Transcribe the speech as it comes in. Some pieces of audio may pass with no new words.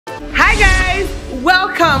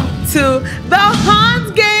welcome to the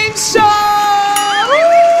Hunt Game Show!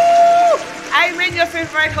 I remain your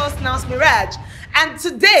favorite host, now Miraj. And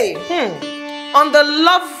today, on the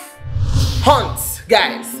Love Hunt,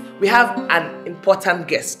 guys, we have an important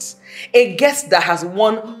guest. A guest that has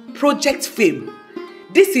won Project Fame.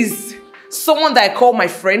 This is someone that I call my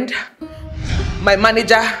friend, my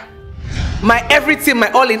manager, my everything,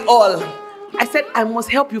 my all in all. I said, I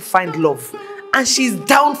must help you find love. And she's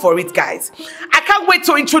down for it, guys. I can't wait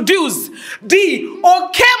to introduce the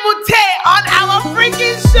Okemute on our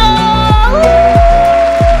freaking show!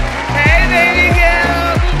 Hey, baby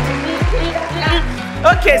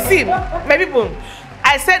girl! Okay, see, my people,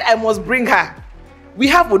 I said I must bring her. We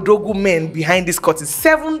have Odogu men behind this curtain,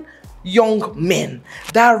 7 young men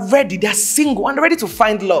that are ready, they're single, and ready to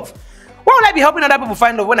find love. Why would I be helping other people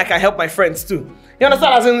find love when I can help my friends too? You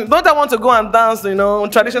understand? As in, don't I want to go and dance, you know,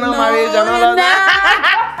 traditional marriage and all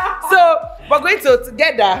that? So, we're going to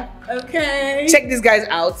together. Okay. Check these guys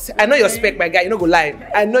out. I know your spec, my guy. You know, go lie.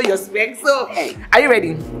 I know your spec. So, are you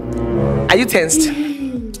ready? Are you tensed?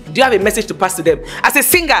 Do you have a message to pass to them? As a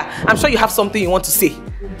singer, I'm sure you have something you want to say.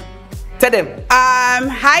 Tell them.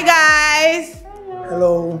 Hi guys.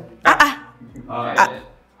 Hello.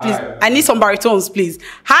 Please, I need some baritones, please.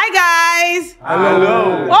 Hi guys.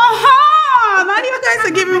 Hello. Oh, now you guys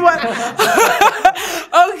are giving one.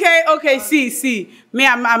 Okay. See. Me,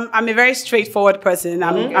 I'm a very straightforward person.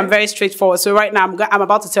 I'm very straightforward. So right now, I'm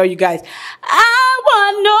about to tell you guys. I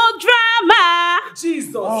want no drama.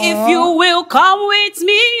 Jesus. If you will come with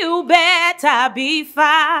me, you better be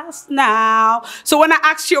fast now. So when I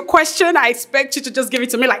ask you a question, I expect you to just give it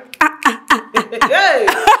to me like. Hey,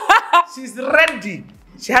 she's ready.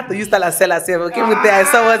 She had to use that and sell herself. Okay, with that,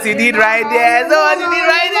 I saw what you did right there.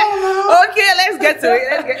 Okay, let's get to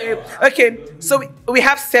it. Okay, so we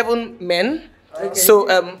have 7 men. Okay. So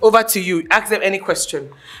over to you. Ask them any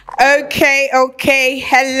question. Okay.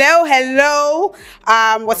 Hello.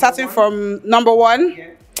 We're starting from number 1.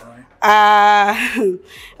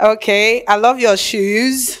 Okay. I love your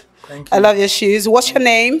shoes. Thank you. I love your shoes. What's your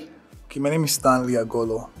name? Okay, my name is Stanley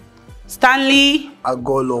Agolo. Stanley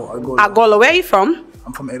Agolo. Where are you from?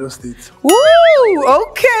 I'm from Edo State. Woo!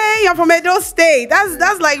 Okay, I'm from Edo State.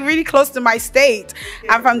 That's like really close to my state.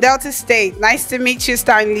 I'm from Delta State. Nice to meet you,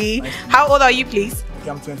 Stanley. How old are you, please? Okay,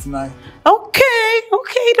 I'm 29. Okay,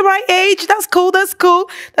 the right age. That's cool.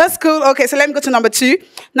 Okay, so let me go to number 2.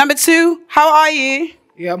 Number 2, how are you?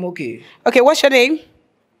 Yeah, I'm okay. Okay, what's your name?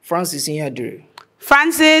 Francis Inhadre.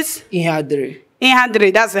 Francis Inhadre.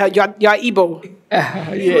 That's you're Igbo.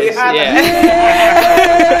 Yes,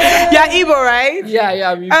 You're Igbo, right?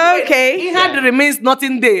 Yeah, I'm Igbo. Okay. Inhadre means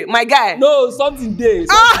nothing there, my guy. No, something day.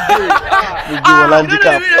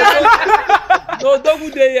 No, double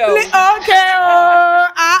day.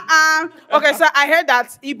 Okay, so I heard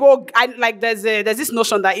that Igbo, there's this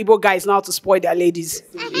notion that Igbo guys know how to spoil their ladies.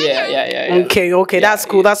 Yeah. Okay, that's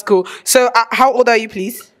cool. So how old are you,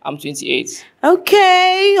 please? I'm 28.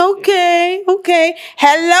 Okay.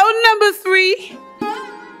 Hello, number 3.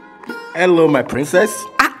 Hello, my princess.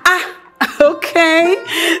 Okay.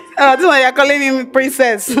 This one you're calling me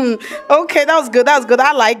princess. Okay, that was good.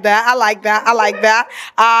 I like that.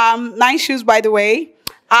 Nice shoes, by the way.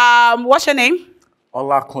 What's your name?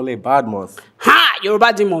 Olakunle Badmus. Ha!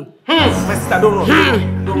 Yoruba demon. My sister, don't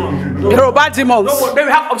run. Yoruba demons. No, then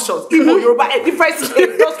we have options. Igbo, Yoruba, different. Just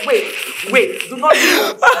wait. Do not do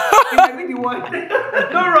it. You might be the one.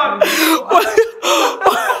 Don't run.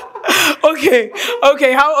 Okay.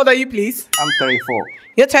 How old are you, please? I'm 34.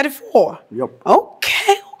 You're 34. Yep.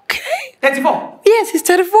 Okay. 34. Yes, he's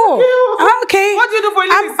 34. Okay. What do you do for a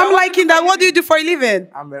living? I'm liking that. What do you do for a living?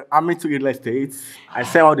 I'm into real estate. I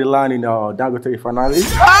sell all the land in Dangote refinery.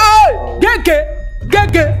 Oh! Get.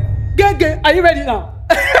 Are you ready now?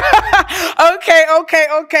 Okay.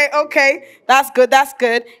 That's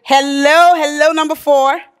good. Hello, number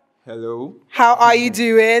 4. Hello. How are you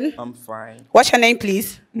doing? I'm fine. What's your name,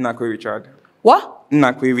 please? Nakwe Richard. What?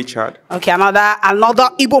 Nakwe Richard. Okay, another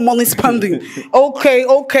Igbo money spending. Okay.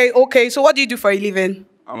 So what do you do for a living?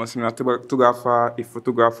 I'm a cinematographer, a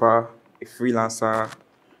photographer, a freelancer,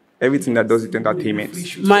 everything that does with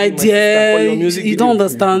entertainment. My dear, you don't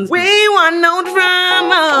understand. We want no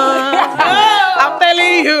drama.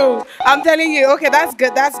 I'm telling you. Okay, that's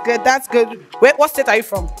good. Wait, what state are you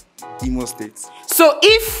from? Imo State. So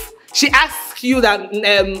if she asks you that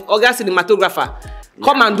Oga cinematographer,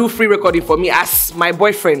 come and do free recording for me as my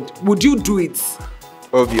boyfriend, would you do it?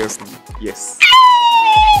 Obviously, yes.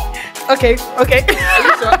 Okay. Okay,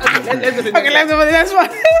 let's do the next one.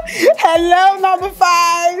 Hello, number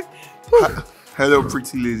 5. Hello,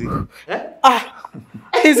 pretty lady.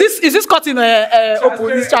 Is this cotton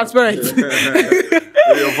open? Is transparent?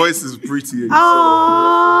 Your voice is pretty.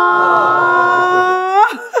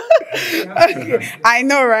 Okay. I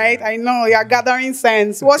know, right? I know. You're gathering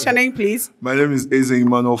sense. What's your name, please? My name is Eze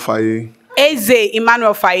Emmanuel Faye. Eze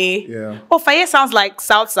Emmanuel Faye. Yeah. Oh, Faye sounds like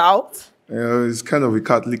South. Yeah, it's kind of a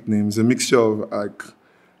Catholic name. It's a mixture of like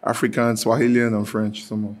African, Swahilian, and French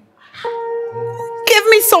somehow. Give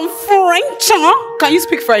me some French, huh? Can you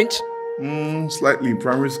speak French? Slightly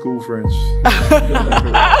primary school French.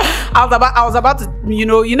 I was about to, you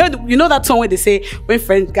know that song where they say when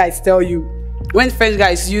French guys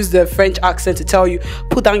use the French accent to tell you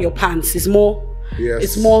put down your pants, it's more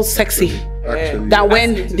sexy Actually, than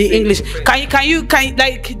when the English. Can you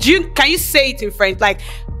say it in French, like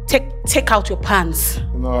take out your pants?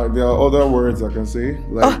 No, there are other words I can say,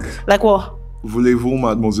 like what? Voulez-vous,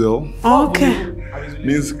 mademoiselle? Okay.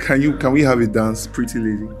 Means can we have a dance, pretty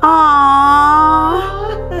lady? Aww.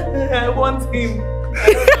 I want him.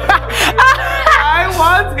 I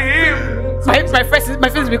want him. My face is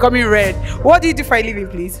becoming red. What do you do for a living,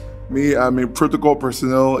 please? Me, I'm a protocol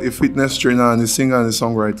personnel, a fitness trainer, and a singer and a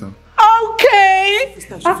songwriter. Okay.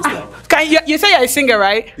 Can you say you're a singer,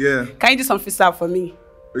 right? Yeah. Can you do some freestyle for me?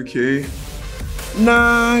 Okay.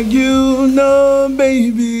 Now you know,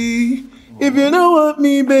 baby. If you don't want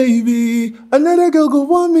me, baby, another girl go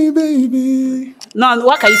want me, baby. No,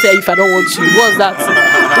 what can you say if I don't want you? What's that?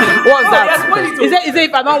 What's that? Is it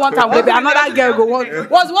if I don't want her, baby, another girl go want?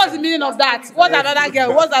 What's the meaning of that? What's another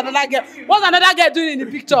girl? What's another girl? What's another girl doing in the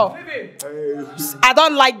picture? I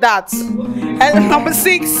don't like that. And number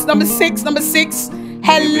six.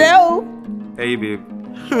 Hello. Hey, babe.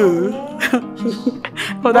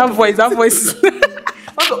 Oh, that voice.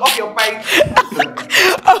 Want to off your pipe?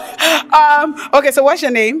 Okay, so what's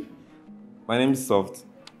your name? My name is Soft.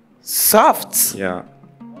 Soft. Yeah.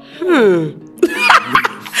 Sorry.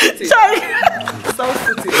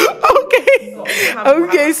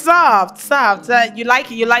 Okay, soft. You like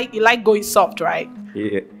going soft, right?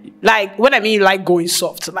 Yeah. Like when I mean you like going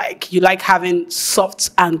soft, like you like having soft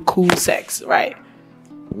and cool sex, right?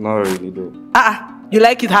 Not really though. You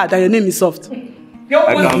like it hard and your name is soft. I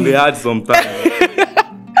can be hard sometimes.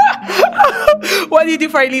 What do you do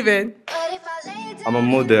for a living? I'm a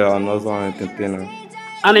model and also an entertainer.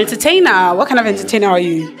 An entertainer? What kind of entertainer are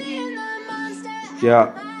you?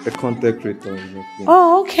 Yeah, a content creator.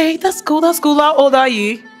 Oh, okay. That's cool. How old are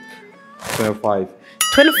you? 25.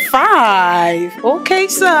 25. Okay,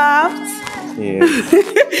 soft. Yeah.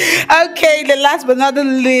 Okay, the last but not the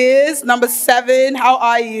least, number 7. How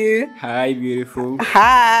are you? Hi, beautiful.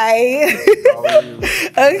 Hi.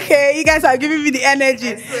 Okay, you guys are giving me the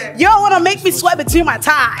energy. You don't want to make me sweat between my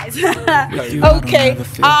thighs. Okay.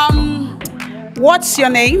 What's your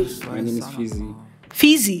name? My name is Fizzy.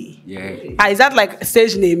 Fizzy. Yeah. Is that like a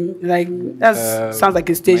stage name? Like that sounds like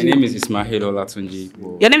a stage My name. name is Ismail Olatunji.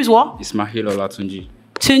 Your name is what? Ismail Olatunji.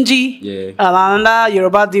 Tunji. Yeah. Another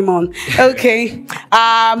Yoruba demon. Okay.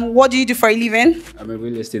 What do you do for a living? I'm a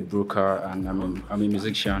real estate broker and I'm a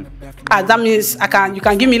musician. That means you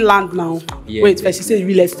can give me land now. Yeah. Wait first, you say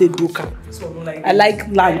real estate broker. I like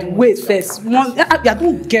land. Wait first. I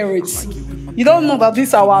don't get it. You don't know that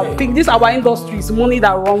this our industry is money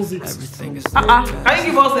that runs it. Can you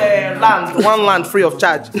give us one land free of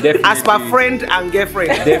charge? Definitely. As per friend and girlfriend.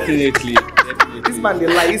 Definitely. This man they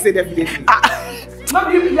lie, he say definitely. No,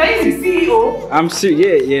 you the CEO. I'm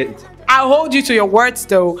serious. Yeah. I'll hold you to your words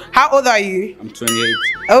though. How old are you? I'm 28.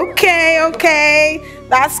 Okay.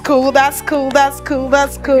 That's cool. Guys,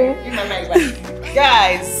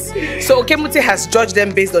 so Okemute has judged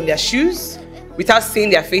them based on their shoes without seeing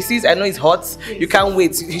their faces. I know it's hot. You can't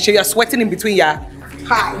wait. You're sweating in between your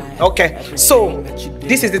hi. Okay. So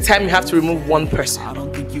this is the time you have to remove one person.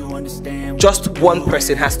 Just one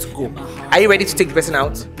person has to go. Are you ready to take the person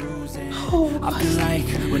out?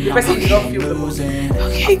 The person you don't feel the most.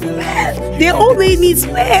 Okay, they all made me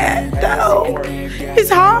sweat. No, it's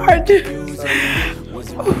hard.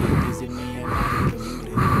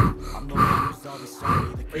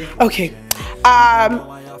 Okay,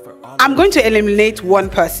 I'm going to eliminate one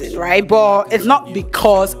person, right? But it's not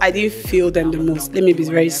because I didn't feel them the most. Let me be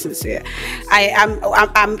very sincere.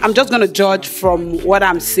 I'm just gonna judge from what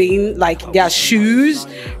I'm seeing, like their shoes,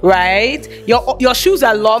 right? Your shoes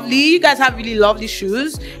are lovely. You guys have really lovely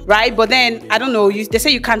shoes, right? But then I don't know. They say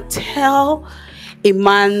you can't tell a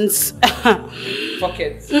man's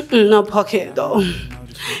Pockets. no pocket though.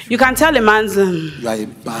 You can tell a man's You are a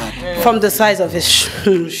bad. from the size of his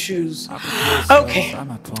shoes. Okay.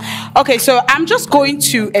 Okay, so I'm just going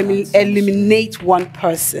to eliminate one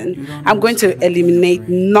person. I'm going to eliminate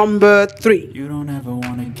number 3.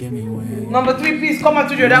 Number 3, please come out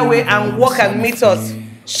to the other way and walk and meet us.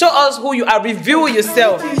 Show us who you are. Reveal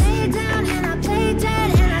yourself.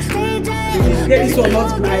 Let this one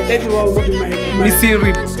not be my. Let this one not be my. Listen,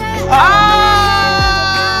 read.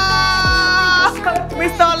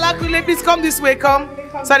 Mr. Olakule, please come this way. Come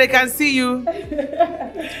so they can see you.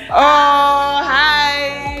 Oh,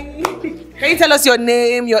 hi. Can you tell us your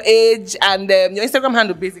name, your age, and your Instagram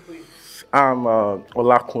handle, basically? I'm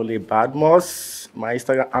Olakule Badmos. My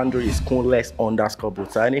Instagram handle is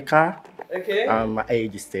kunlex_botanica. Okay. My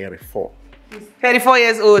age is 34. 34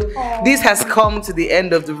 years old. Aww. This has come to the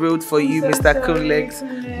end of the road for you, Mr. Kunlex.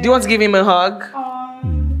 Do you want to give him a hug?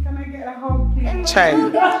 Can I get a hug, please?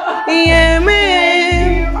 Child. Yeah,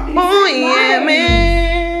 man. Oh, yeah,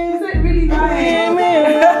 man. Is it really nice? Yeah,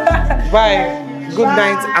 man. Bye. Good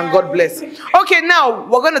night and God bless. Okay, now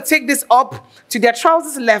we're going to take this up to their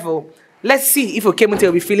trousers level. Let's see if Okemute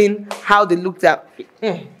will be feeling how they looked at. But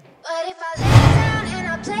if I lay down and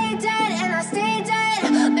I play dead and I stay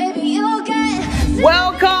dead, baby, you'll get.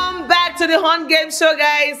 Welcome back to the Hunt Game Show,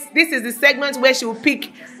 guys. This is the segment where she will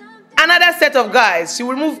pick another set of guys. She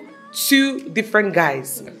will remove 2 different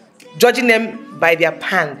guys, judging them by their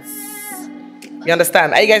pants. You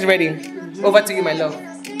understand? Are you guys ready? Over to you, my love.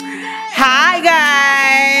 Hi,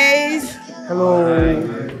 guys.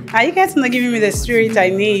 Hello. Are you guys not giving me the spirit I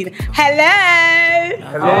need? Hello.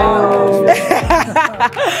 Hello.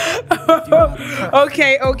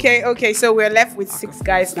 Okay. So we're left with 6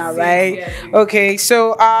 guys now, right? Okay.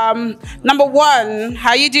 So number 1,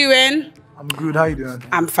 how you doing? I'm good. How you doing?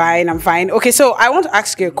 I'm fine. Okay. So I want to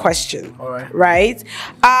ask you a question. All right. Right.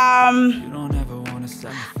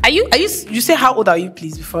 You say how old are you,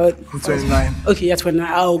 please? Before I'm 29. Okay, you're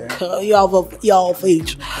 29. Okay, you're of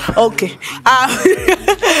age. Okay.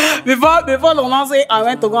 Before long say I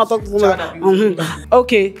went to go and talk to someone.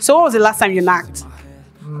 Okay. So what was the last time you knocked?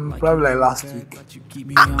 Probably like last week.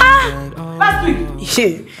 Last week?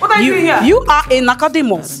 Yeah. What are you doing here? You are a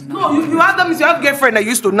Nakademus. No, you have them. You have a girlfriend that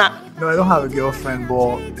used to knock. No, I don't have a girlfriend,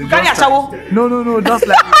 but it's Can you just shower? like, no, just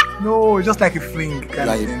like just like a fling kind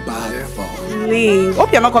of thing. Fling.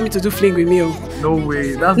 Hope you're not coming to do fling with me. Oh. No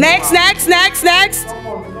way. That's Next.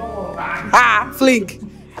 Fling.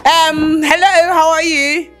 Hello, how are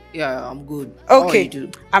you? Yeah, I'm good. Okay,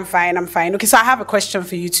 I'm fine. Okay, so I have a question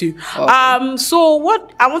for you too. Okay. So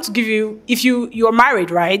what I want to give you, if you're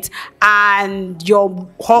married, right? And you're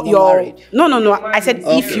married. No. I said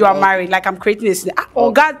if you are married, like I'm creating this.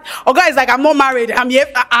 Oh God is like I'm not married. I'm here.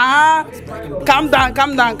 Calm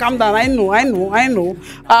down. I know.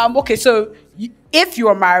 Okay, so if you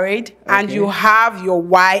are married and you have your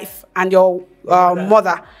wife and your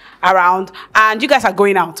mother around and you guys are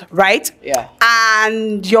going out, right? Yeah.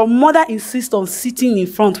 And your mother insists on sitting in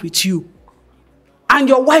front with you and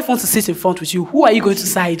your wife wants to sit in front with you, who are you going to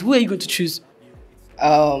side? Who are you going to choose?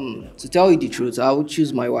 To tell you the truth, I would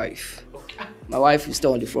choose my wife. My wife is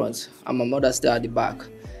still on the front and my mother still at the back,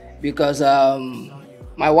 because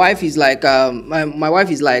my wife is like a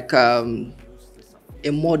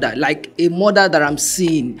mother that I'm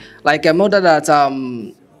seeing, like a mother that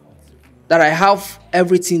I have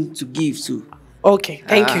everything to give to. Okay,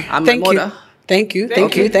 thank you. I'm a mother. Thank you.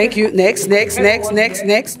 Next. The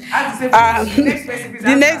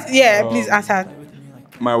next, yeah, please answer.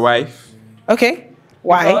 My wife. Okay.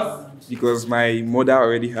 Why? Because my mother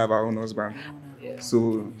already have her own husband.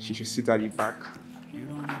 So she should sit at the back.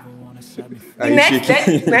 Next.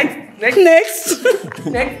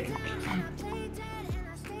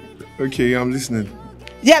 Okay, I'm listening.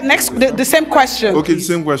 Yeah, next, the same question. Okay, please.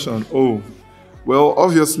 the same question. Oh, well,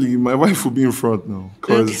 obviously, my wife will be in front now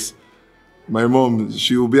because my mom,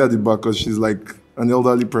 she will be at the back because she's like an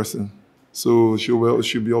elderly person. So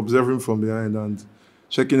she'll be observing from behind and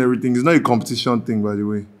checking everything. It's not a competition thing, by the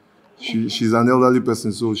way. She's an elderly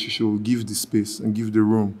person, so she should give the space and give the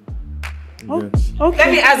room. Yes. Okay.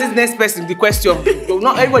 Let me ask this next person the question.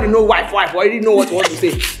 Not everybody know wife. I already know what you want to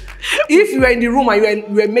say. If you are in the room and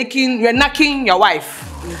you are knocking your wife,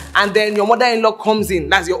 and then your mother-in-law comes in,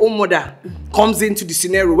 that's your own mother, comes into the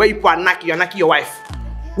scenario where you're knocking your wife,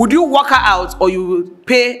 would you walk her out or you will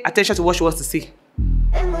pay attention to what she wants to say?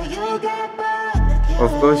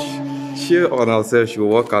 Of course, she on herself, she will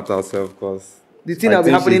work out herself because the thing that will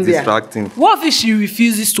be happening there. Distracting. What if she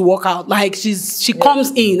refuses to walk out? Like she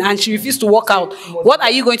comes in and she refuses to walk out. What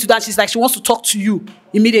are you going to do? And she's like, she wants to talk to you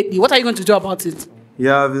immediately. What are you going to do about it?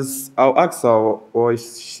 Yeah, I'll ask her what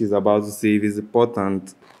she's about to say. If it's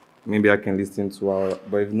important, maybe I can listen to her.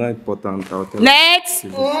 But if not important, I'll tell her. Next.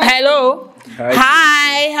 Hello.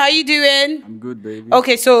 Hi. How you doing? I'm good, baby.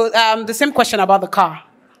 Okay, so the same question about the car.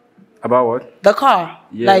 About what? The car.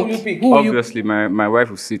 Yeah. Like Obviously, my wife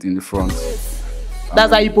will sit in the front.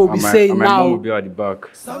 That's how you will be saying and my mom will now. be at the back.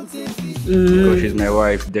 Because she's my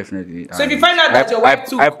wife, definitely. So if you find out that your wife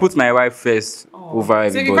took... I put my wife first over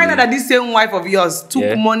everybody. So if you find out that this same wife of yours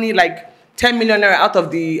took money like 10 million naira out of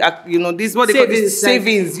the, this what they call this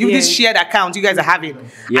savings, this shared account you guys are having.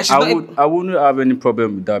 Yeah, I wouldn't have any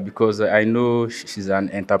problem with that because I know she's an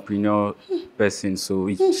entrepreneur person, so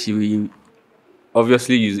she will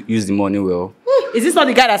obviously use the money well. Is this not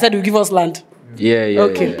the guy that said will give us land? Yeah.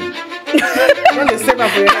 Okay. Yeah.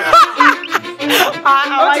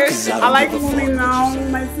 I like money now,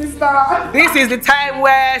 my sister. This is the time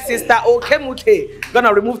where Sister Okemute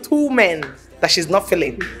gonna remove 2 men that she's not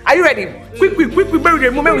feeling. Are you ready? Quick, bury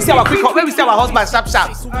the moment we see our husband, sharp.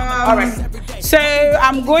 All right. So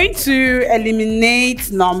I'm going to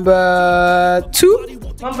eliminate number 2.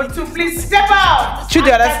 Number 2, please step out. Shoot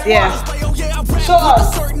the others, yeah. Show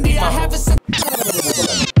us.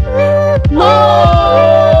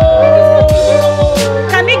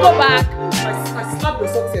 Can we go back? I slap your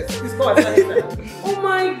success. Please go and oh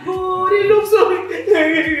my God, it looks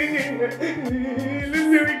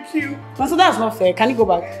very cute. So that's not fair. Can you go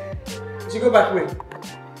back? You should go back where?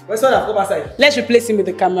 Where's that? Go back side. Let's replace him with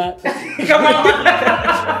the camera. Come on.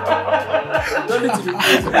 You don't need to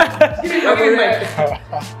replace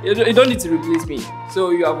me. You don't need to replace me.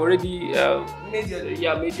 So you have already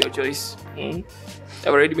made your choice.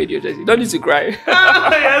 I've already made your choice. You don't need to cry.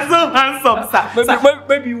 You're so handsome, sir.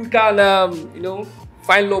 Maybe we can,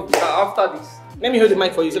 find love after this. Let me hold the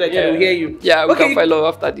mic for you so that I can hear you. Yeah, we can find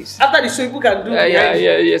love after this. After the show, people can do.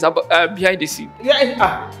 Yes. Behind the scene.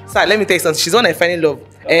 Yeah. Sir, let me tell you something. She's on a finding love.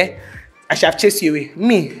 I should have chased you away.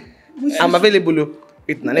 Me, I'm available.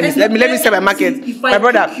 Wait now. Let me say my market. My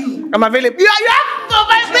brother, I'm available. You have to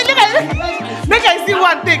make I see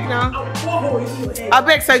one take now. I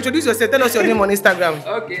beg, sir, introduce yourself. Tell us your name on Instagram.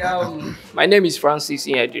 Okay. My name is Francis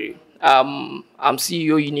Inyadiri. I'm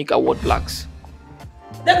CEO Unique Award Plaques.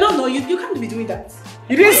 No, you can't be doing that.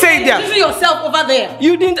 You didn't say that. You yourself over there.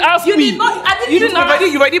 You didn't ask me. You did not. I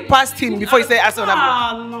didn't. You already passed him before you said answer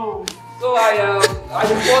that. No. So I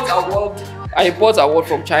import award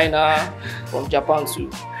from China, from Japan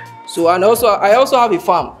too. So I also have a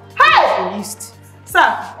farm. Hey! East. Sir,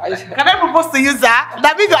 can I propose to you, sir?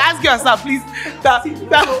 That means you ask yourself, please. Sir,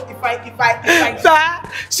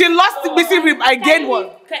 she lost the missing rib. I gained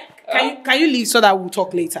one. Can you leave so that we'll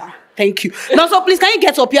talk later? Thank you. No, so please, can you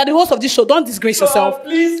get up? You are the host of this show. Don't disgrace yourself.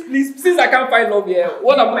 Please. Since I can't find love here,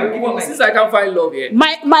 what am I doing? Since I can't find love here.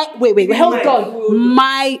 Wait, hold on.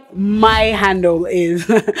 My handle is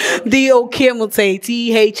DOKMUTE,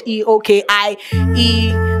 THEOKIE,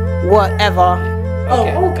 whatever.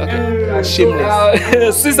 Okay.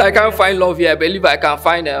 Shameless. Since I can't find love here, I believe I can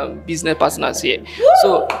find business partners here.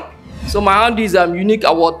 So my handle is Unique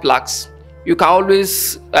Award Plaques. You can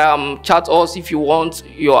always chat us if you want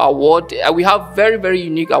your award. We have very, very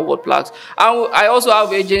unique award plaques. And I also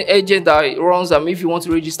have agent that runs if you want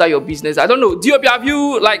to register your business. I don't know. DOP, have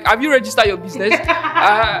you registered your business?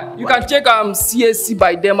 You can check CSC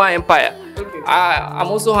by Dema Empire. Okay. I'm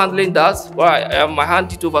also handling that, but I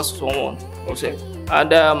hand it over to someone. Also.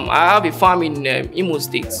 And I have a farm in Imo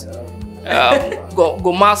State.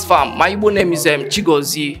 Gomas Farm. My Igbo name is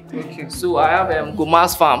Chigozie. Okay. So I have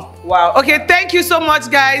Gomas Farm. Wow. Okay, thank you so much,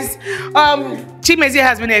 guys. Chimezie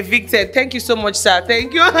has been evicted. Thank you so much, sir.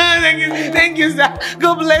 Thank you. Thank you, sir.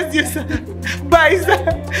 God bless you, sir. Bye, sir.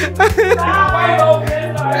 Bye.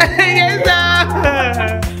 Yes,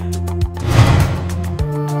 sir.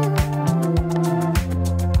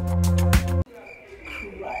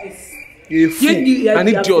 You fool. I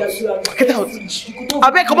need jobs. Get out.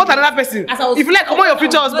 I beg, come out another person. If you like, come on your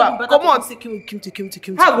future husband. Come on.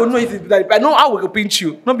 How I go know it? I know how we go pinch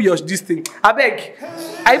you. Not be your this thing. I beg.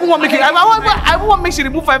 I even want to make it. I even want to make sure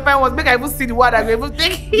remove 5 pounds. Make I even see the word I will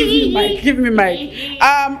take. Give me mic.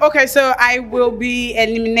 Okay, so I will be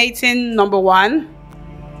eliminating number 1.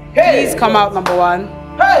 Hey. Please come out number 1.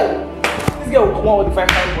 Hey. This girl will come out with the 5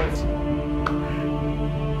 pounds.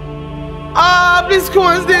 Please come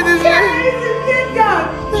and stay this way.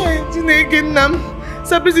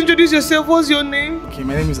 Sir, please introduce yourself. What's your name? Okay,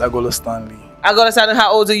 my name is Agola Stanley. Agola Stanley,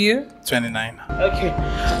 how old are you? 29. Okay.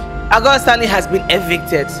 Agola Stanley has been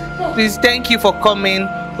evicted. Please, thank you for coming.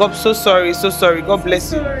 I'm so sorry, God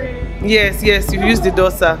bless you. Yes, you used the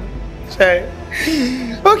door, sir.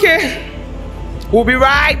 Okay. We'll be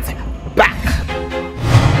right back.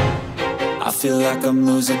 I feel like I'm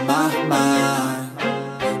losing my mind.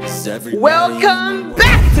 'Cause everybody Welcome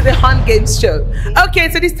back to the Hunt Games Show.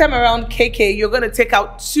 Okay, so this time around, KK, you're gonna take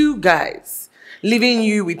out 2 guys, leaving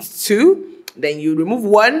you with 2. Then you remove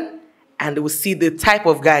 1, and we'll see the type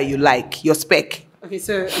of guy you like, your spec. Okay,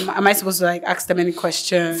 so am I supposed to like ask them any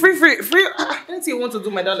question? Free. Anything you want to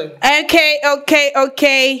do, my darling.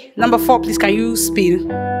 Okay. Number 4, please. Can you spin?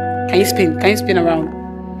 Can you spin around?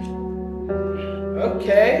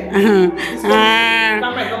 Okay.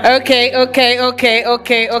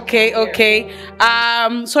 Okay.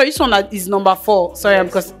 Sorry, this one is number 4. Sorry, Yes.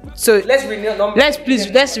 because so Let's read number.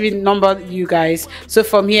 let's read number you guys. So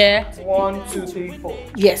from here, 1, 2, 3, 4.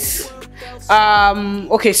 yes.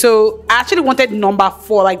 Okay, so I actually wanted number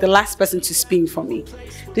 4, like the last person to spin for me.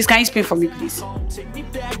 Please, can you spin for me, please?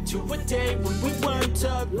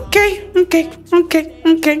 Okay.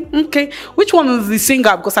 Which one is the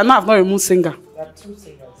singer? Because I know I've not removed singer. There are 2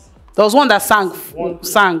 singers. There was one that sang.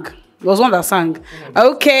 There was one that sang.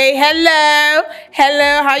 Okay, hello.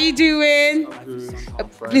 How you doing?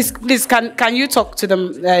 Please, can you talk to the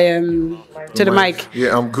mic?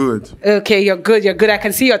 Yeah, I'm good. Okay, you're good. I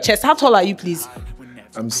can see your chest. How tall are you, please?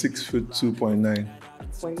 I'm 6'2.9".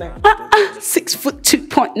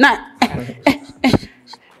 6'2.9".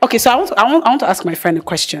 Okay, so I want to ask my friend a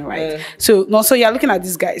question, right? So you're looking at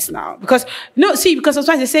these guys now because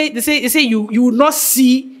sometimes they say you would not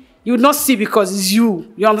see because it's you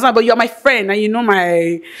understand, but you're my friend and you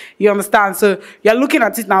understand, so you're looking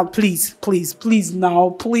at it now. Please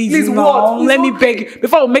now, let me beg you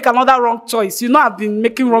before we make another wrong choice. I've been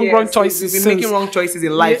making wrong choices. You've been making wrong choices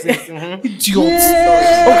in life. Idiots.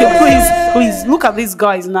 Okay, please look at these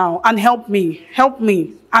guys now and help me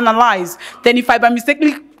analyze. Then if I by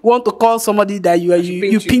mistakenly want to call somebody that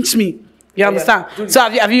you pinch me, you understand? So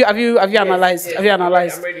have you analyzed? Yes. Have you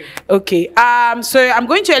analyzed? I'm ready. Okay. So I'm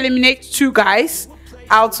going to eliminate 2 guys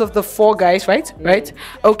out of the 4 guys, right? Right.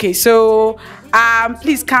 Okay. So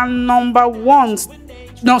please, can number 1?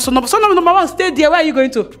 No. So number 1, stay there. Where are you going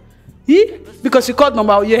to? Because you called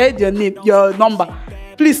number. You heard your name, your number.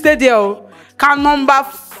 Please stay there. Can number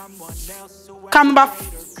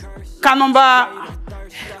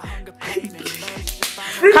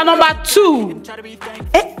 2?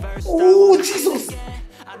 Oh, Jesus.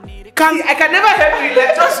 I can never help you.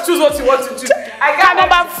 Just choose what you want to choose. Can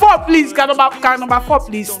number 4, please? Can number 4,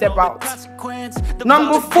 please step out?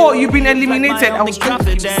 Number 4, you've been eliminated. I was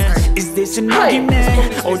Is this an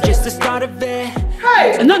argument or just the start of it?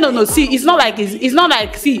 No. See, it's not like.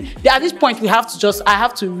 See, at this point I have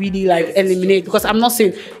to really like eliminate, because I'm not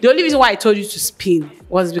saying the only reason why I told you to spin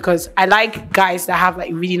was because I like guys that have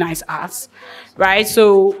like really nice ass, right?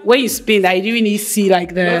 So when you spin, I didn't really see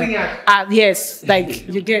like the yes, like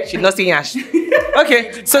you get. She's not seeing Ash.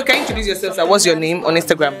 Okay, so can you introduce yourself, sir? What's your name on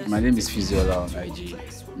Instagram? My name is Fiziola on IG.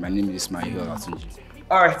 My name is Ismail Atunji.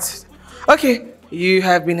 All right. Okay, you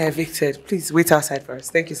have been evicted. Please wait outside for us.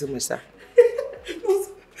 Thank you so much, sir.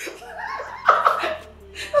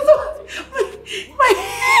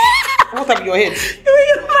 What happened to your head?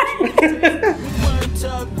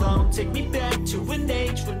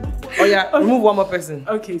 Oh yeah, remove one more person.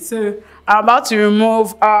 Okay, so I'm about to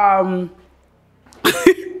remove As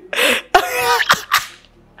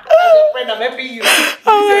your friend, I'm helping you.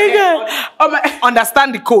 Oh my.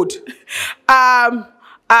 Understand the code.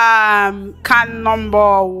 Can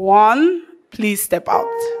number 1 please step out?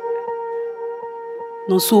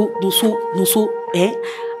 No so. I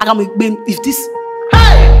can make if this.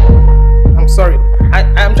 I'm sorry.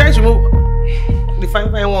 I'm trying to remove the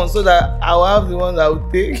fine one so that I'll have the one that will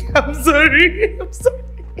take. I'm sorry.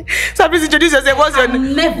 So please introduce yourself. What's your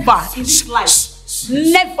name? Never in this life.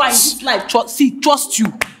 Trust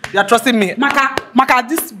you. You are trusting me. Maka,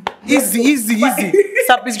 this Easy.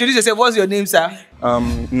 Sir, please introduce yourself. What's your name, sir?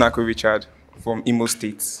 Nako Richard from Imo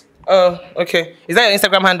State. Oh, okay. Is that your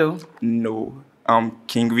Instagram handle? No,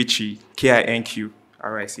 King Richie, KINQ.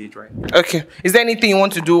 Alright, see it right. Okay. Is there anything you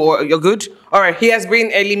want to do, or you're good? All right. He has been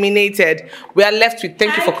eliminated. We are left with.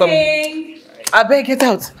 Thank you for coming. I beg, get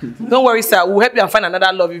out. Don't worry, sir. We'll help you and find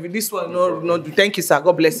another love. If this one, no. Thank you, sir.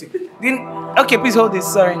 God bless you. Okay, please hold this.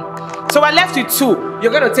 Sorry. So we're left with 2.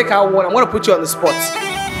 You're gonna take out 1. I'm gonna put you on the spot.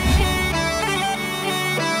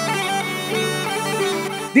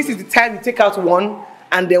 This is the time you take out 1,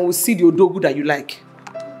 and then we'll see the odogu that you like.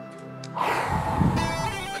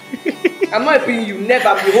 I'm not helping you. Never.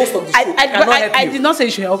 I'm the host of the show. I did not say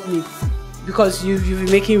you should help me, because you've been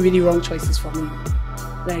making really wrong choices for me.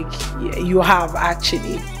 Like you have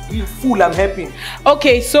actually. You fool, I'm helping.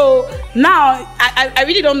 Okay, so now I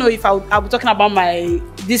really don't know if I'll be talking about my.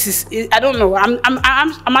 This is I don't know. I'm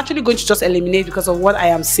actually going to just eliminate because of what I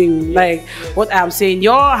am saying. Like what I am saying,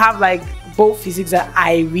 y'all have like both physics that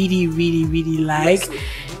I really like.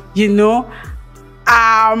 You know,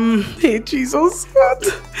 hey Jesus God.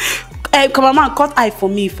 Hey, come on, man, cut eye for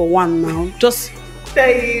me for one now. Just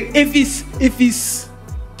if it's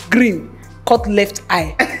green, cut left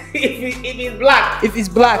eye. if it's black. If it's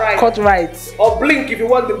black, right. Cut right. Or blink if you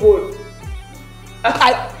want the both.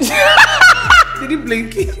 Did he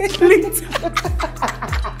blink? Blinked.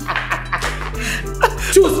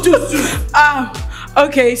 choose.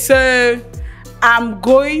 Okay, so I'm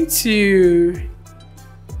going to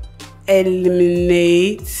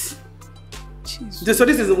eliminate. Jesus. So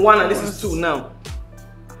this is 1 and this is 2 now.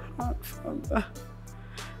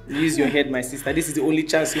 Use your head, my sister. This is the only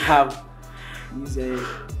chance you have. Use your head.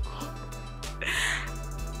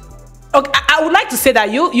 Okay, I would like to say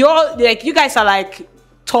that you're like you guys are like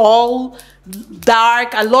tall,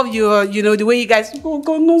 dark. I love your, you know, the way you guys go.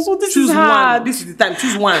 No, so this choose is hard. One. This is the time.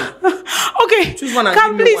 Choose one. Okay. Choose one. And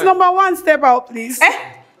can please one. Number 1 step out, please.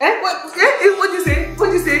 What do you say? What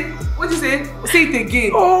do you say? What do you say? Say it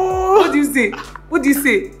again. Oh. What do you say? What do you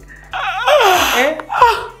say?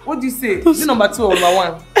 What do you say? Is it number 2 or number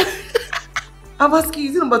 1? I'm asking you,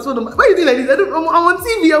 is it number 2 or number? Why are you doing like this? I'm on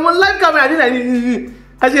TV. I'm on live camera. I did like this.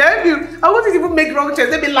 I should help you. I want you to even make wrong choice.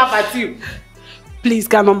 Let me laugh at you. Please,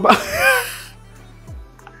 can number.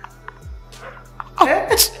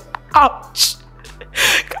 Ouch.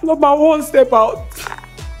 Can number 1 step out?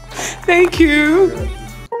 Thank you.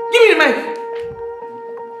 Give me the mic.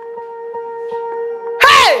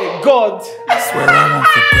 Hey, God. I swear I won't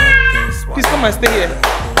forget this. Please come and stay here.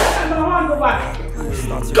 Go back.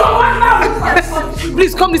 Go back now.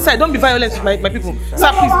 Please come this side. Don't be violent with my people.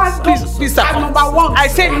 Sir, please, sir. Number 1. I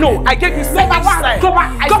said no. I gave you number 1. Go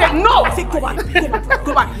back. I said no. I said go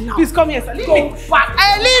back now. Please come here, sir. Leave me.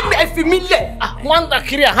 Leave me. If you mean one that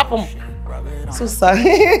career happen. So sorry.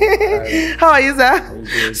 How are you, sir?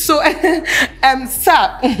 So,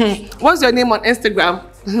 sir, what's your name on Instagram?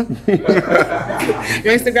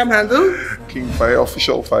 Your Instagram handle? King Fire,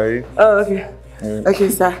 official Fire. Oh, okay. Yeah. Okay,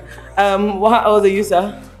 sir. How old are you,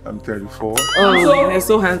 sir? I'm 34. Oh, you're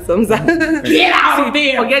so handsome, sir. Get out of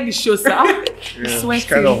there! Forget the show, sir. Yeah, it's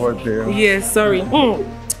kind of hot there. Yeah, sorry. You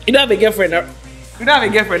don't have a girlfriend, right? You don't have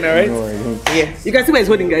a girlfriend, right? No, I don't. Yeah. You can see where he's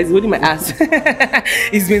holding, guys. He's holding my ass.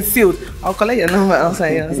 It's been sealed. I'll collect your number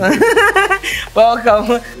outside.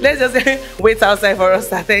 Welcome. Let's just wait outside for us,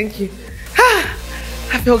 sir. Thank you.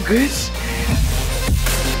 I feel good.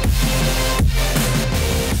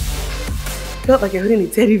 Felt like you're holding a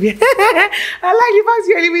teddy bear. I like the fact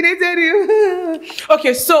you eliminated him.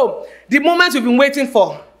 Okay, so the moment we've been waiting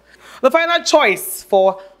for. The final choice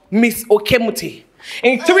for Miss Okemuti.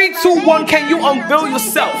 In 3, 2, 1, can you unveil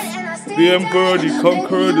yourself? The emperor, the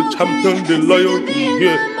conqueror, the champion, the loyal.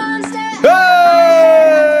 Yeah.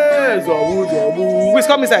 Hey! Please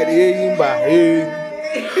come inside.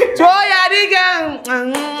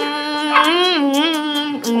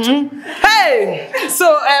 Hey!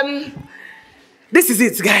 So, this is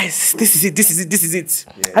it, guys. This is it.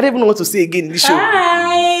 Yeah. I don't even know what to say again in this show.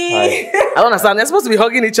 Hi. I don't understand. They're supposed to be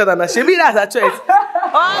hugging each other now. Maybe that's a choice.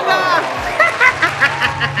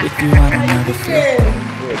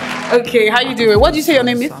 Okay, how you doing? What do you say your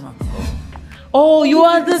name is? Oh, you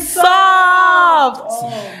are the soft.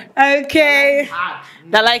 Okay.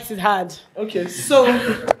 That likes it hard. Okay, so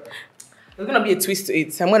there's gonna be a twist to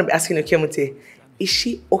it. So I'm gonna be asking Okemuti, is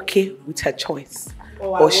she okay with her choice?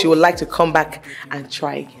 Or she would like to come back and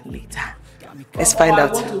try again later. Let's find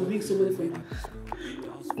out. I want to bring somebody for you.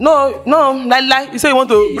 No, like you say you want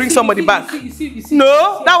to bring somebody back. You see.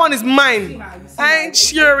 No, that one is mine. I ain't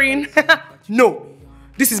cheering. No,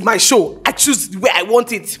 this is my show. I choose the way I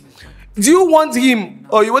want it. Do you want him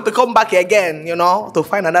or you want to come back again, you know, to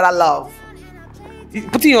find another love?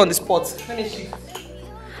 Putting you on the spot. Let me see.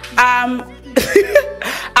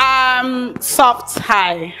 Soft,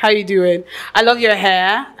 hi. How you doing? I love your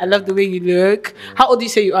hair. I love the way you look. How old do you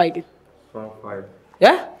say you are again? 25.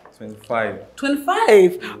 Yeah? 25.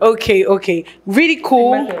 25. Okay. Really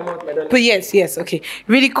cool. But yes, okay.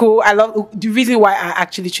 Really cool. I love the reason why I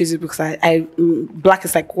actually choose it because I black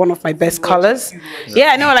is like one of my best colors.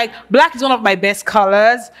 Yeah, I know, like black is one of my best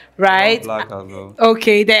colors, right? Black as well.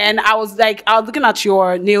 Okay, then I was looking at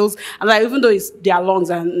your nails and like even though they are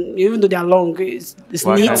long, it's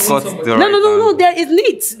well, neat. No, there is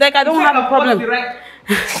neat. Like I don't have a problem.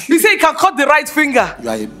 You say you can cut the right finger. You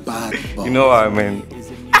are a bad boy. You know what I mean?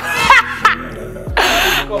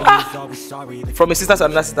 From a sister to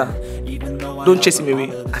another sister. Don't chase him away.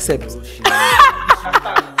 Accept.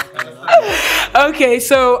 Okay,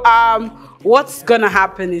 so what's gonna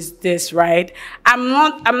happen is this, right? I'm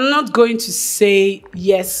not going to say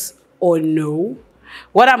yes or no.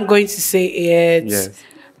 What I'm going to say is Yes.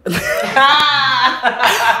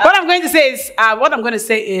 what I'm going to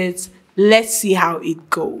say is let's see how it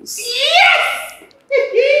goes. Yes!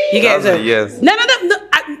 You guys That's a yes. No.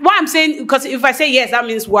 What I'm saying, because if I say yes, that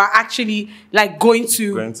means we're actually like going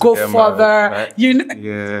to go get further. married, right? You know.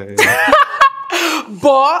 Yeah.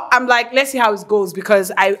 But I'm like, let's see how it goes,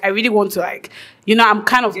 because I really want to, like, you know, I'm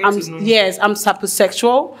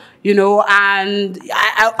sapiosexual, you know, and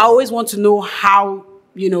I always want to know how,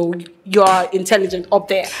 you know, you're intelligent up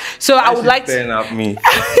there. So I would like to. Staring at me.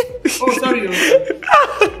 Oh, sorry.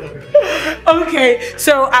 Okay,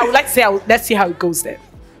 so I would like to say, let's see how it goes then.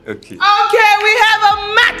 Okay, Okay. we have a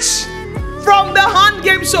match from the Hunt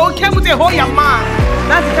Game Show. Kemute Hoya man.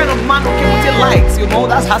 That's the kind of man Kemute likes, you know.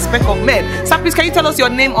 That's her spec of men. Sapis, can you tell us your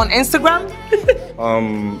name on Instagram?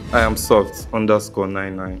 I am soft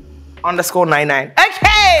 _99. _99.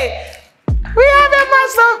 Okay! We have a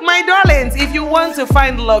match, my darlings. If you want to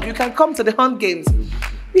find love, you can come to the Hunt Games.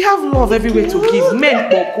 We have love everywhere to give. Men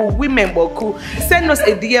boku, women boku. Send us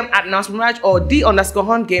a DM at Miraj or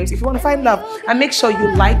D_Hunt Games if you want to find love. And make sure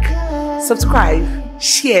you like, subscribe,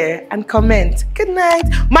 share, and comment. Good night.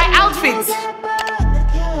 My outfit.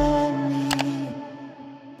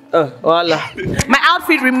 Voila. My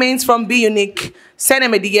outfit remains from Be Unique. Send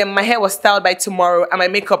them a DM. My hair was styled by Tomorrow and my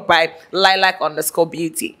makeup by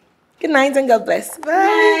Lilac_Beauty. Good night and God bless.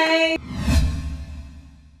 Bye.